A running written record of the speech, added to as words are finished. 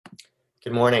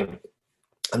Good morning.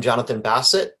 I'm Jonathan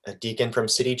Bassett, a deacon from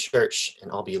City Church,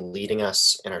 and I'll be leading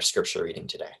us in our scripture reading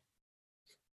today.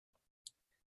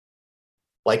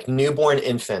 Like newborn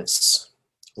infants,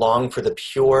 long for the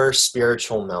pure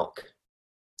spiritual milk,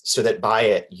 so that by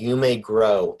it you may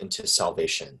grow into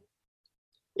salvation,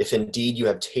 if indeed you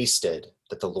have tasted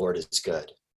that the Lord is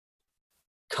good.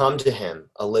 Come to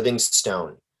him, a living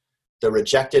stone, though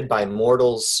rejected by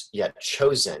mortals, yet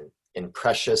chosen and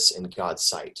precious in God's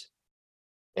sight.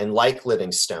 And like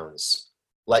living stones,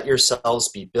 let yourselves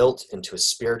be built into a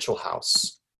spiritual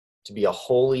house, to be a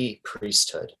holy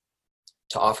priesthood,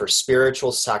 to offer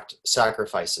spiritual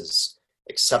sacrifices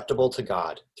acceptable to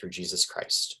God through Jesus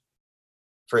Christ.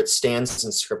 For it stands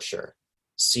in Scripture,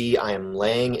 "See, I am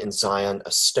laying in Zion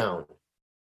a stone,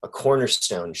 a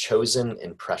cornerstone chosen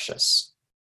and precious,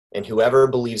 and whoever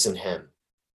believes in him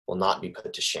will not be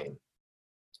put to shame."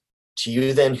 To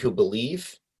you then who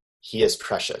believe, he is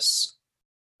precious.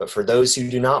 But for those who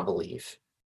do not believe,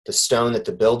 the stone that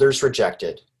the builders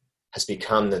rejected has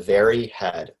become the very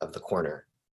head of the corner,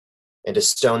 and a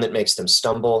stone that makes them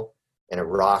stumble, and a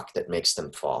rock that makes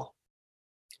them fall.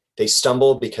 They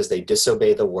stumble because they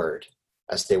disobey the word,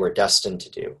 as they were destined to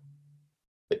do.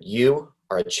 But you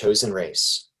are a chosen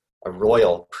race, a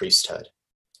royal priesthood,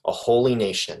 a holy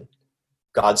nation,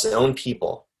 God's own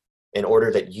people, in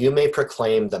order that you may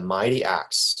proclaim the mighty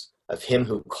acts of him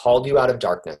who called you out of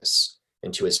darkness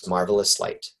into his marvelous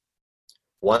light.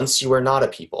 Once you were not a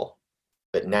people,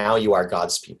 but now you are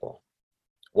God's people.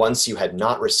 Once you had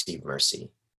not received mercy,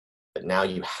 but now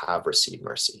you have received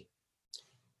mercy.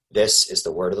 This is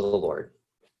the word of the Lord.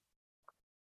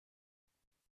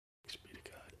 Thanks be to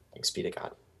God. Thanks be to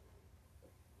God.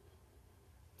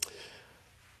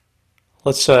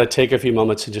 Let's take a few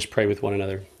moments and just pray with one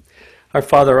another. Our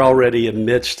Father, already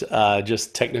amidst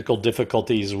just technical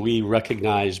difficulties, we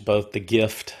recognize both the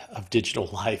gift of digital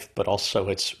life, but also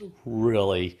its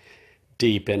really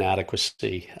deep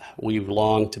inadequacy. We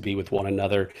long to be with one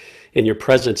another in your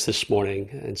presence this morning.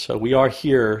 And so we are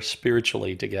here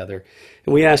spiritually together.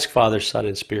 And we ask, Father, Son,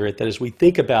 and Spirit, that as we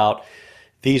think about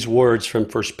these words from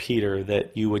 1 Peter,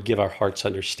 that you would give our hearts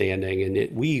understanding, and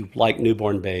that we, like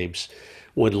newborn babes,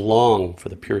 would long for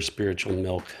the pure spiritual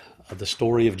milk of the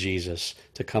story of Jesus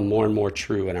to come more and more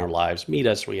true in our lives. Meet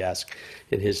us, we ask,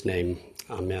 in his name.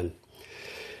 Amen.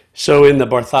 So in the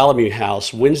Bartholomew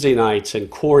House, Wednesday nights and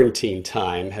quarantine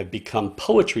time have become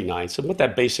poetry nights. And what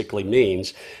that basically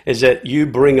means is that you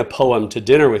bring a poem to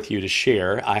dinner with you to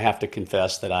share. I have to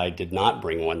confess that I did not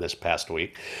bring one this past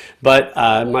week. But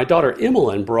my daughter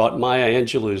Emmeline brought Maya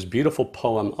Angelou's beautiful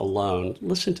poem, Alone.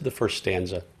 Listen to the first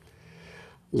stanza.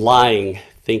 Lying,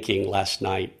 thinking last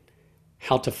night,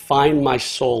 how to find my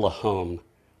soul a home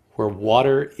where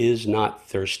water is not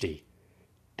thirsty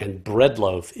and bread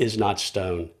loaf is not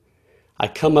stone. I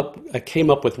came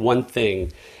up with one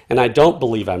thing, and I don't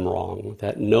believe I'm wrong,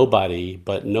 that nobody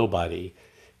but nobody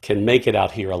can make it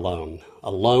out here alone.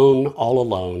 Alone, all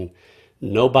alone.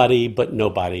 Nobody but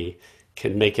nobody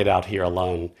can make it out here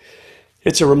alone.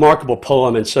 It's a remarkable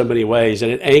poem in so many ways,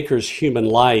 and it anchors human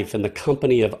life in the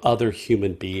company of other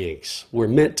human beings. We're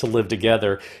meant to live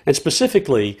together, and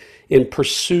specifically in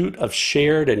pursuit of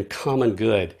shared and common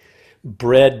good.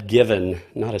 Bread given,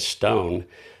 not a stone.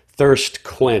 Thirst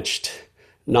quenched,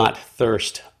 not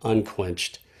thirst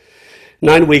unquenched.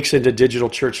 9 weeks into digital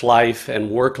church life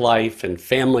and work life and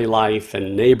family life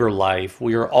and neighbor life,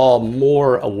 we are all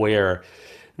more aware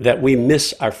that we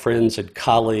miss our friends and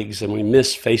colleagues, and we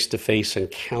miss face-to-face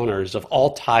encounters of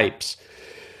all types.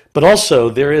 But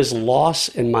also, there is loss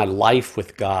in my life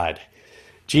with God.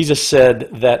 Jesus said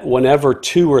that whenever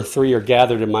 2 or 3 are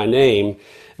gathered in my name,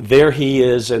 there he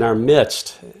is in our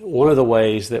midst. One of the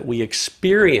ways that we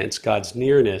experience God's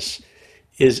nearness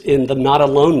is in the not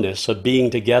aloneness of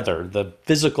being together, the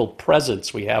physical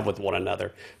presence we have with one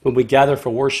another. When we gather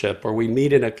for worship, or we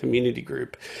meet in a community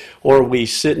group, or we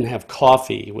sit and have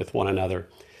coffee with one another.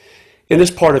 In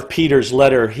this part of Peter's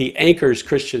letter, he anchors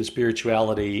Christian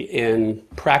spirituality in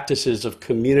practices of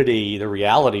community, the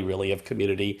reality really of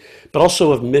community, but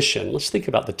also of mission. Let's think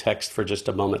about the text for just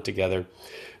a moment together.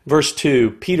 Verse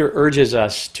 2, Peter urges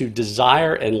us to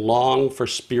desire and long for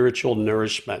spiritual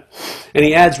nourishment. And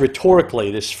he adds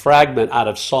rhetorically this fragment out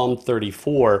of Psalm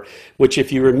 34, which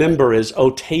if you remember is,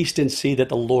 "Oh, taste and see that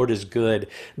the Lord is good.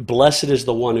 Blessed is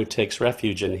the one who takes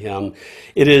refuge in him."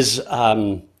 It is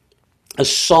a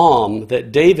psalm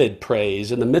that David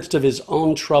prays in the midst of his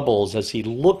own troubles as he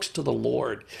looks to the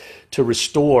Lord to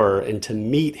restore and to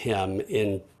meet him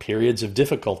in periods of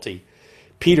difficulty.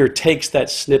 Peter takes that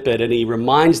snippet and he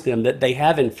reminds them that they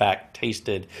have in fact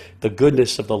tasted the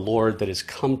goodness of the Lord that has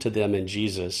come to them in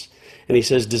Jesus. And he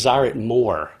says, desire it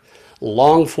more.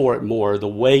 Long for it more, the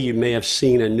way you may have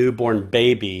seen a newborn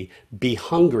baby be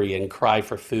hungry and cry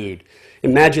for food.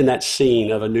 Imagine that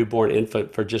scene of a newborn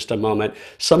infant for just a moment.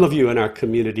 Some of you in our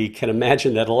community can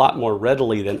imagine that a lot more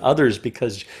readily than others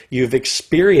because you've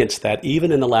experienced that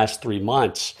even in the last 3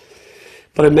 months.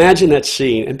 But imagine that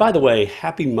scene. And by the way,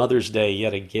 happy Mother's Day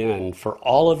yet again for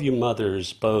all of you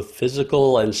mothers, both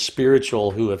physical and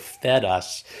spiritual, who have fed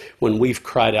us when we've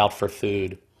cried out for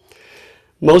food.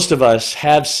 Most of us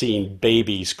have seen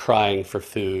babies crying for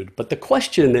food, but the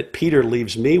question that Peter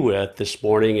leaves me with this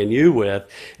morning and you with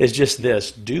is just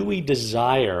this: do we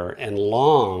desire and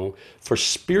long for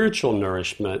spiritual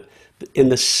nourishment in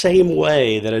the same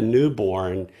way that a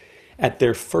newborn at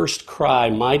their first cry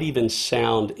might even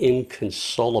sound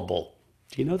inconsolable?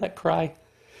 Do you know that cry?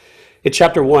 In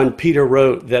chapter 1, Peter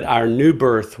wrote that our new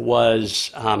birth was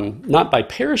not by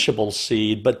perishable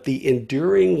seed, but the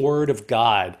enduring word of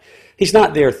God. He's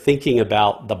not there thinking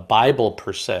about the Bible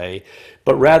per se,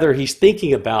 but rather he's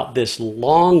thinking about this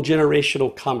long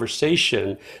generational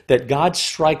conversation that God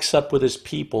strikes up with his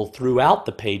people throughout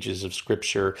the pages of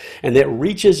Scripture and that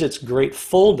reaches its great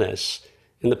fullness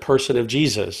in the person of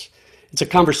Jesus. It's a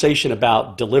conversation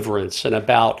about deliverance and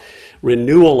about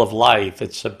renewal of life.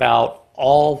 It's about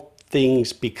all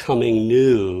things becoming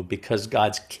new because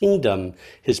God's kingdom,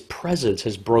 his presence,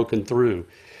 has broken through.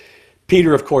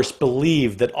 Peter, of course,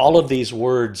 believed that all of these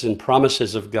words and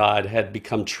promises of God had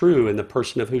become true in the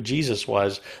person of who Jesus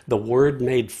was, the Word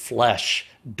made flesh,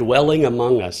 dwelling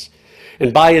among us.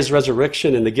 And by his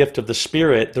resurrection and the gift of the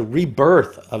Spirit, the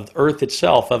rebirth of earth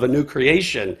itself, of a new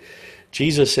creation,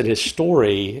 Jesus in his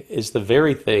story is the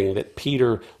very thing that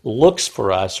Peter looks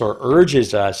for us or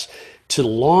urges us to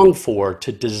long for,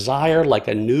 to desire like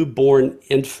a newborn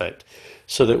infant,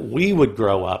 so that we would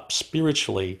grow up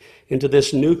spiritually into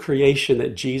this new creation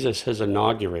that Jesus has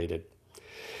inaugurated.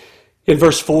 In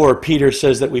verse 4, Peter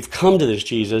says that we've come to this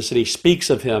Jesus, and he speaks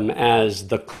of him as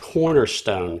the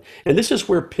cornerstone. And this is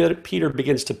where Peter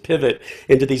begins to pivot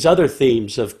into these other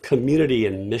themes of community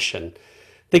and mission.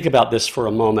 Think about this for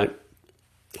a moment.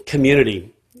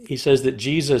 Community. He says that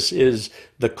Jesus is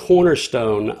the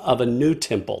cornerstone of a new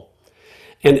temple.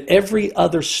 And every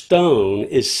other stone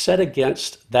is set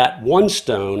against that one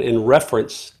stone in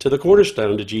reference to the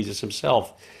cornerstone, to Jesus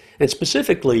himself. And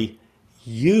specifically,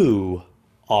 you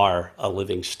are a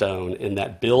living stone in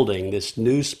that building, this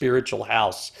new spiritual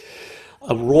house,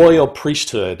 a royal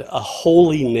priesthood, a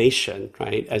holy nation,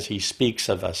 right, as he speaks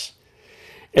of us.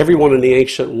 Everyone in the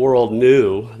ancient world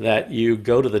knew that you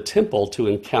go to the temple to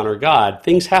encounter God.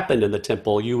 Things happened in the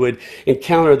temple. You would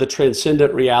encounter the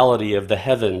transcendent reality of the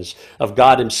heavens, of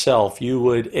God himself. You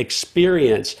would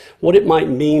experience what it might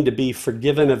mean to be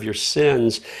forgiven of your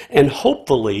sins. And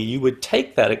hopefully you would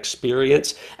take that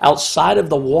experience outside of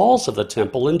the walls of the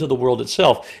temple into the world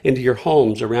itself, into your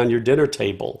homes, around your dinner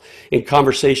table, in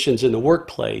conversations in the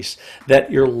workplace, that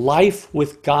your life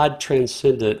with God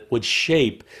transcendent would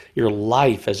shape your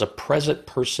life as a present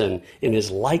person in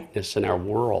his likeness in our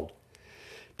world.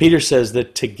 Peter says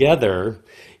that together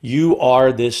you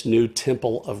are this new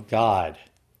temple of God.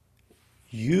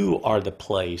 You are the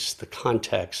place, the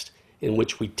context in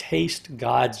which we taste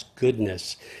God's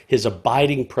goodness, his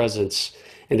abiding presence,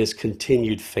 and his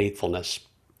continued faithfulness.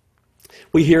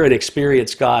 We hear and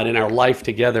experience God in our life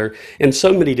together in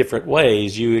so many different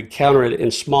ways. You encounter it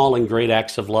in small and great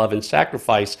acts of love and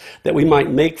sacrifice that we might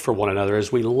make for one another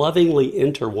as we lovingly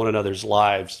enter one another's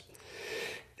lives.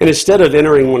 And instead of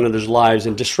entering one another's lives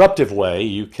in a disruptive way,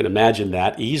 you can imagine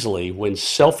that easily when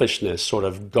selfishness sort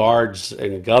of guards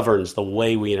and governs the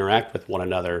way we interact with one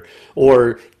another,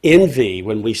 or envy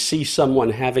when we see someone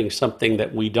having something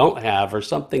that we don't have or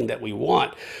something that we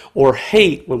want, or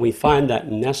hate when we find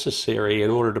that necessary in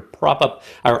order to prop up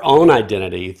our own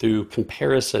identity through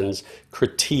comparisons,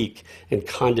 critique, and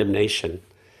condemnation.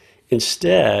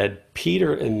 Instead,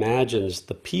 Peter imagines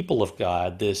the people of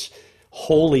God, this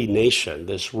holy nation,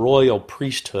 this royal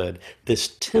priesthood, this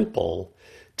temple,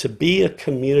 to be a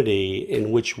community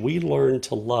in which we learn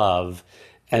to love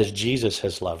as Jesus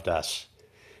has loved us.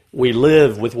 We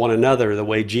live with one another the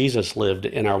way Jesus lived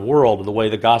in our world, the way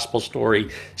the gospel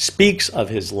story speaks of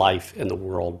his life in the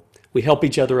world. We help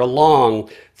each other along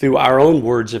through our own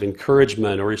words of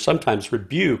encouragement or sometimes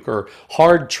rebuke or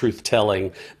hard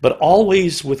truth-telling, but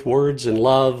always with words and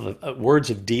love, words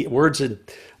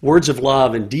of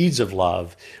love and deeds of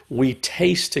love. We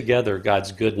taste together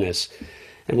God's goodness,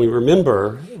 and we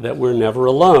remember that we're never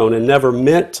alone and never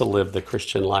meant to live the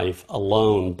Christian life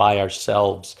alone by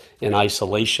ourselves in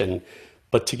isolation,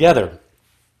 but together.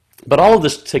 But all of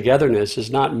this togetherness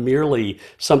is not merely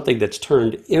something that's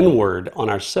turned inward on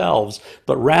ourselves,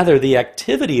 but rather the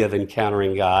activity of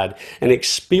encountering God and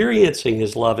experiencing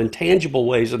his love in tangible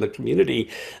ways in the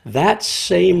community. That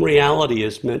same reality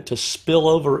is meant to spill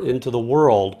over into the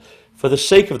world for the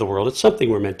sake of the world. It's something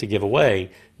we're meant to give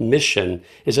away. Mission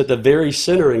is at the very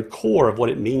center and core of what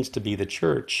it means to be the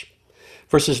church.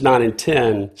 Verses 9 and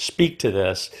 10 speak to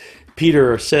this.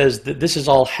 Peter says that this has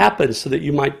all happened so that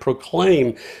you might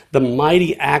proclaim the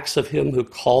mighty acts of him who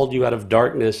called you out of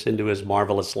darkness into his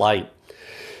marvelous light.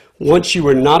 Once you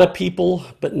were not a people,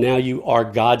 but now you are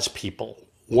God's people.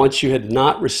 Once you had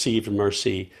not received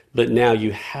mercy, but now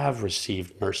you have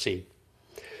received mercy.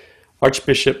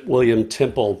 Archbishop William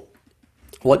Temple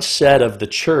once said of the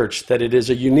church that it is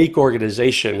a unique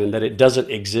organization and that it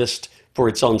doesn't exist for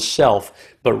its own self,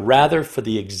 but rather for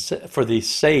the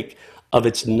sake of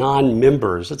its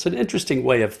non-members. It's an interesting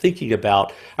way of thinking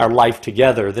about our life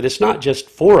together, that it's not just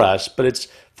for us, but it's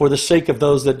for the sake of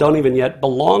those that don't even yet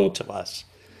belong to us.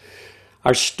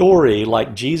 Our story,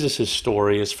 like Jesus'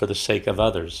 story, is for the sake of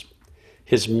others.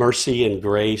 His mercy and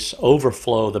grace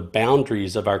overflow the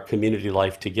boundaries of our community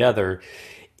life together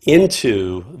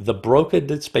into the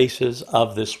broken spaces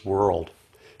of this world,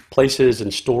 places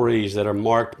and stories that are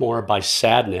marked more by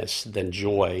sadness than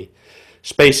joy,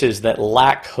 spaces that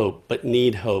lack hope but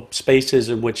need hope, spaces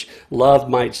in which love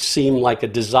might seem like a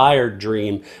desired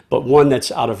dream but one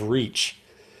that's out of reach,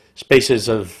 spaces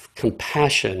of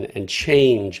compassion and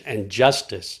change and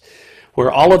justice,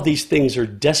 where all of these things are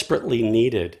desperately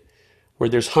needed, where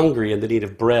there's hunger and the need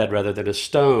of bread rather than a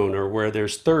stone, or where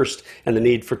there's thirst and the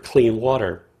need for clean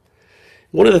water.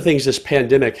 One of the things this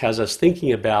pandemic has us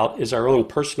thinking about is our own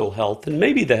personal health and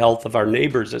maybe the health of our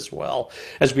neighbors as well,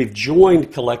 as we've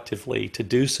joined collectively to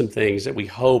do some things that we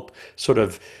hope sort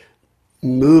of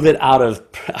move it out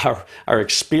of our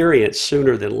experience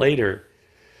sooner than later.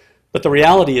 But the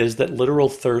reality is that literal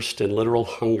thirst and literal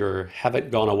hunger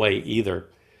haven't gone away either.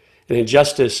 And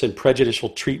injustice and prejudicial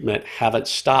treatment haven't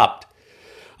stopped.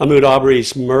 Ahmaud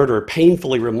Arbery's murder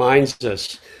painfully reminds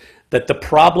us that the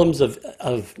problems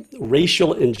of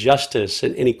racial injustice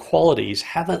and inequalities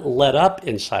haven't let up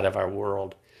inside of our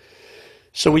world.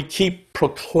 So we keep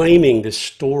proclaiming this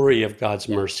story of God's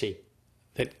mercy,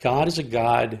 that God is a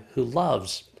God who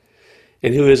loves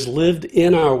and who has lived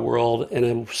in our world in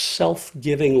a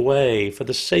self-giving way for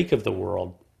the sake of the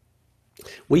world.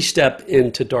 We step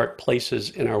into dark places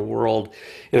in our world,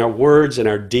 in our words and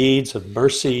our deeds of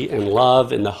mercy and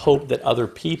love, in the hope that other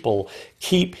people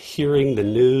keep hearing the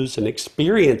news and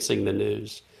experiencing the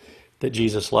news that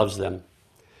Jesus loves them.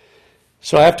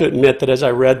 So I have to admit that as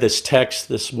I read this text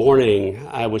this morning,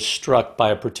 I was struck by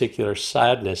a particular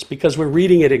sadness because we're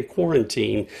reading it in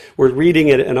quarantine. We're reading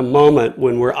it in a moment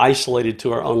when we're isolated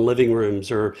to our own living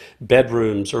rooms or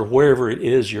bedrooms or wherever it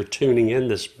is you're tuning in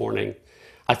this morning.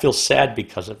 I feel sad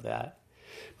because of that.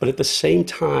 But at the same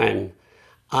time,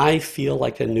 I feel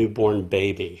like a newborn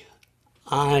baby.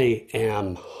 I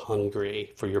am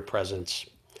hungry for your presence.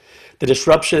 The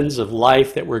disruptions of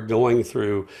life that we're going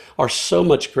through are so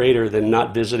much greater than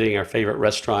not visiting our favorite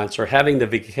restaurants or having the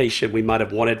vacation we might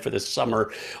have wanted for the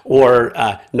summer or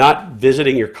not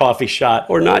visiting your coffee shop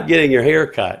or not getting your hair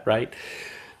cut, right?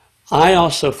 I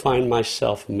also find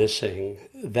myself missing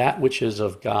that which is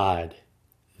of God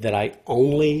that I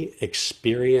only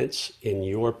experience in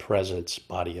your presence,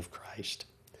 body of Christ,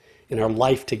 in our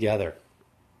life together.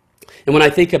 And when I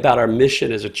think about our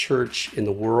mission as a church in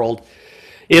the world,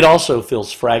 it also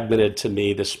feels fragmented to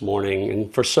me this morning.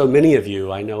 And for so many of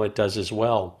you, I know it does as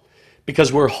well,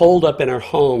 because we're holed up in our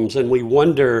homes and we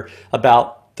wonder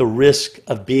about the risk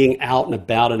of being out and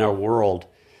about in our world.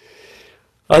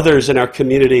 Others in our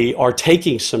community are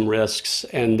taking some risks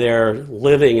and they're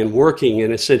living and working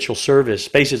in essential service,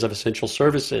 spaces of essential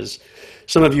services.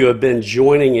 Some of you have been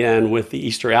joining in with the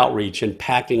Easter outreach and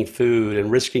packing food and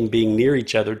risking being near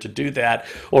each other to do that,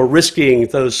 or risking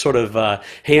those sort of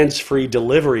hands-free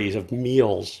deliveries of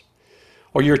meals.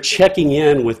 Or you're checking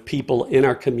in with people in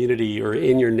our community or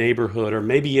in your neighborhood or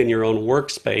maybe in your own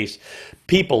workspace,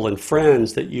 people and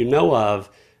friends that you know of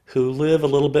who live a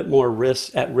little bit more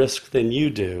at risk than you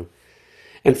do.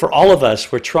 And for all of us,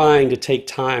 we're trying to take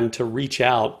time to reach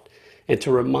out and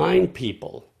to remind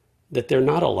people that they're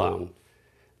not alone,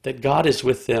 that God is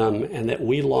with them and that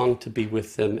we long to be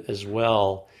with them as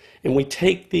well. And we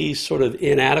take these sort of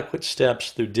inadequate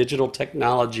steps through digital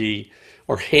technology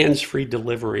or hands-free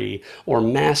delivery or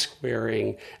mask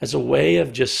wearing as a way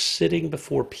of just sitting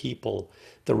before people,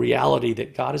 the reality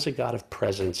that God is a God of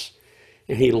presence.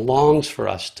 And he longs for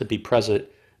us to be present,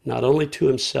 not only to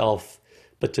himself,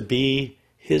 but to be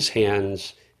his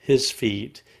hands, his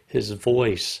feet, his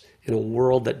voice, in a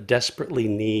world that desperately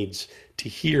needs to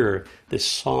hear this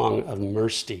song of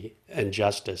mercy and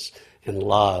justice and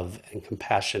love and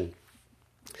compassion.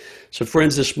 So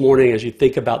friends, this morning, as you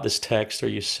think about this text or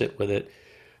you sit with it,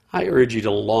 I urge you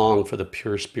to long for the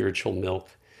pure spiritual milk.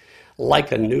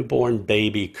 Like a newborn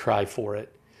baby, cry for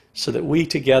it, so that we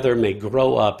together may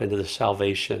grow up into the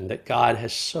salvation that God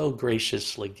has so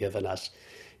graciously given us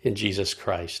in Jesus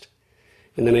Christ.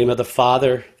 In the name of the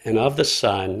Father, and of the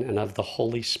Son, and of the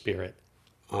Holy Spirit.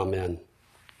 Amen.